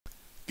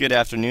Good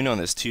afternoon on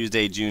this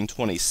Tuesday, June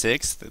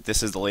 26th.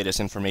 This is the latest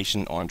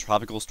information on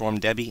Tropical Storm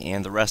Debby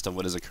and the rest of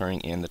what is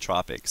occurring in the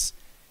tropics.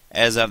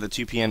 As of the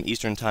 2 p.m.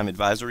 Eastern Time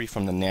advisory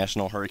from the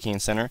National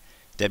Hurricane Center,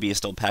 Debby is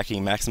still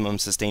packing maximum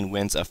sustained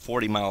winds of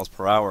 40 miles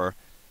per hour,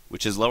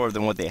 which is lower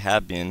than what they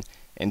have been,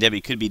 and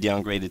Debby could be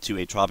downgraded to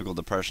a tropical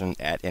depression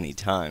at any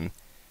time.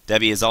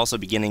 Debby is also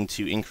beginning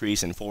to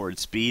increase in forward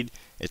speed.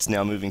 It's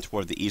now moving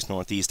toward the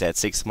east-northeast at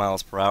 6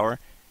 miles per hour,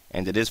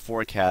 and it is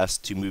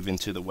forecast to move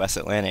into the West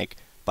Atlantic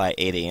by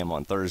 8 a.m.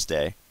 on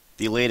Thursday.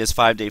 The latest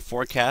 5-day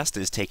forecast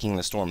is taking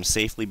the storm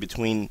safely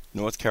between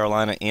North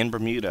Carolina and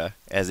Bermuda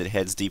as it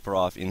heads deeper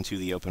off into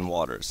the open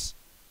waters.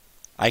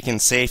 I can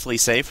safely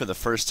say for the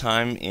first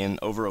time in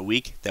over a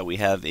week that we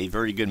have a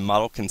very good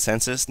model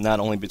consensus, not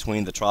only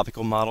between the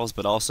tropical models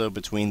but also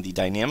between the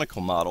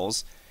dynamical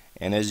models.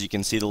 And as you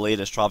can see, the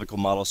latest tropical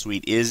model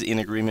suite is in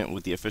agreement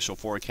with the official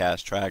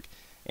forecast track,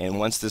 and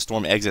once the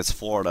storm exits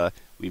Florida,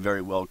 we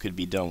very well could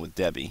be done with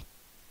Debby.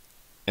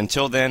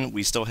 Until then,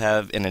 we still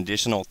have an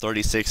additional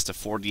 36 to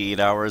 48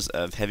 hours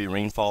of heavy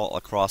rainfall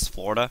across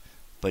Florida,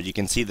 but you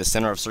can see the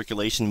center of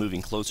circulation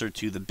moving closer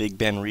to the Big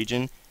Bend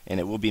region, and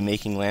it will be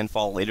making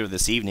landfall later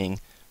this evening.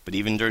 But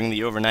even during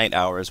the overnight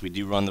hours, we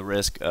do run the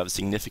risk of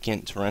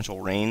significant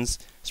torrential rains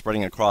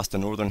spreading across the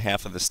northern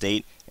half of the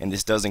state, and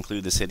this does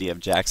include the city of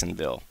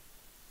Jacksonville.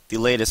 The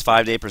latest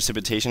 5-day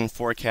precipitation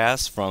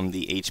forecast from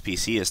the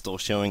HPC is still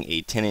showing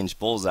a 10-inch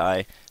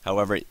bullseye.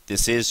 However,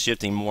 this is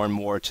shifting more and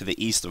more to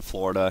the east of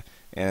Florida,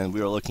 and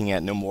we are looking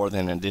at no more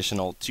than an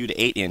additional 2 to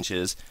 8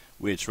 inches,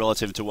 which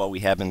relative to what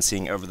we have been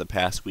seeing over the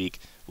past week,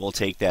 we'll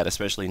take that,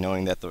 especially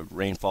knowing that the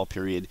rainfall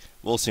period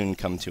will soon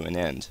come to an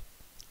end.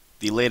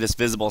 The latest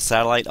visible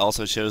satellite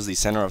also shows the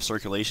center of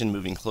circulation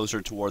moving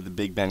closer toward the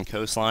Big Bend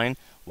coastline,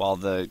 while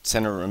the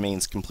center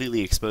remains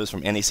completely exposed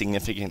from any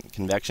significant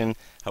convection.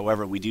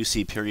 However, we do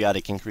see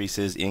periodic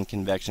increases in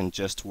convection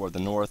just toward the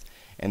north,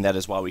 and that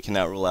is why we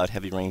cannot rule out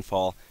heavy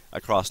rainfall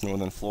across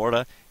northern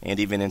Florida and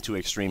even into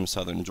extreme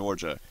southern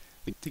Georgia.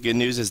 The good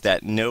news is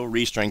that no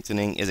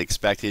re-strengthening is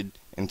expected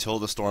until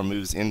the storm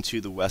moves into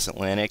the West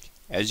Atlantic.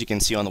 As you can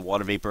see on the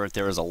water vapor,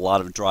 there is a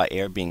lot of dry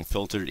air being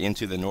filtered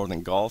into the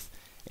northern Gulf,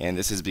 and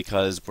this is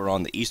because we're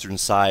on the eastern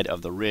side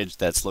of the ridge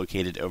that's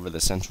located over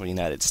the central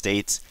United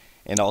States,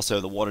 and also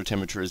the water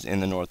temperatures in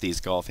the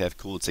northeast Gulf have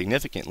cooled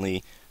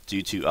significantly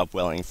due to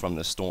upwelling from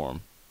the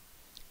storm.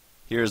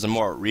 Here is a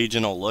more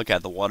regional look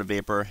at the water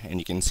vapor, and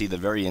you can see the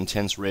very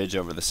intense ridge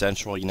over the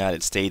central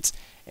United States,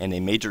 and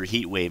a major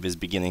heat wave is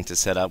beginning to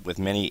set up with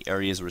many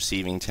areas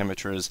receiving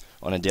temperatures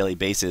on a daily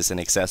basis in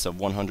excess of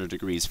 100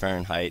 degrees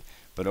Fahrenheit.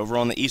 But over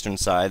on the eastern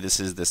side, this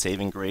is the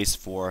saving grace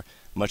for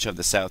much of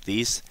the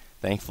southeast.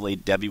 Thankfully,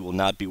 Debby will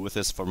not be with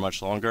us for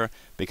much longer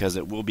because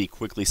it will be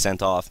quickly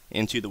sent off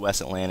into the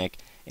West Atlantic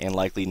and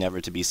likely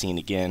never to be seen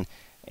again.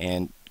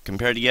 And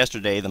compared to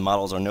yesterday, the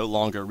models are no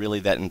longer really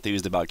that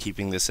enthused about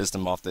keeping the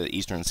system off the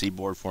eastern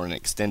seaboard for an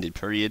extended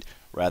period.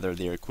 Rather,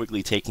 they are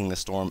quickly taking the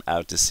storm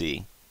out to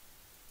sea.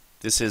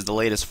 This is the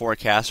latest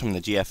forecast from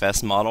the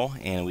GFS model,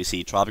 and we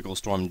see Tropical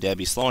Storm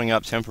Debby slowing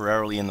up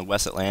temporarily in the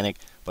West Atlantic,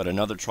 but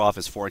another trough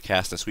is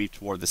forecast to sweep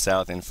toward the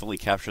south and fully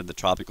capture the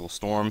tropical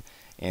storm,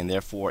 and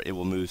therefore it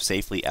will move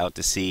safely out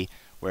to sea,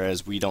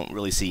 whereas we don't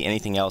really see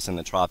anything else in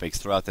the tropics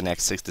throughout the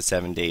next 6 to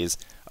 7 days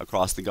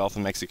across the Gulf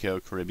of Mexico,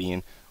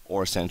 Caribbean,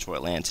 or Central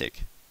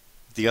Atlantic.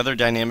 The other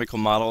dynamical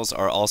models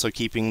are also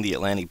keeping the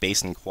Atlantic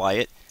basin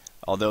quiet,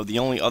 although the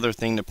only other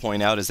thing to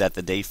point out is that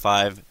the Day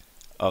 5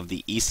 of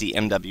the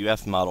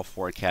ECMWF model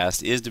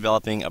forecast is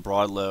developing a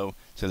broad low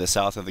to the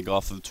south of the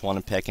Gulf of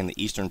Tehuantepec in the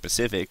eastern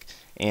Pacific,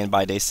 and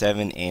by Day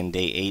 7 and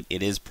Day 8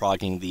 it is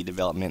progging the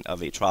development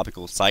of a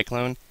tropical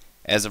cyclone.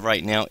 As of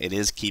right now, it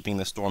is keeping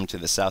the storm to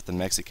the south of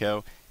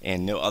Mexico,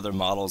 and no other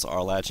models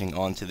are latching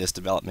on to this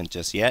development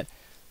just yet,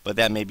 but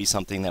that may be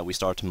something that we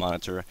start to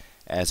monitor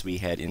as we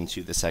head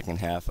into the second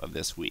half of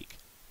this week.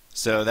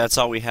 So that's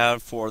all we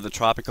have for the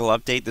tropical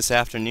update this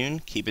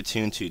afternoon. Keep it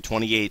tuned to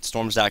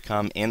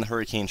 28storms.com and the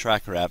Hurricane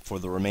Tracker app for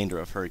the remainder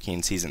of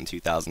hurricane season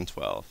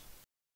 2012.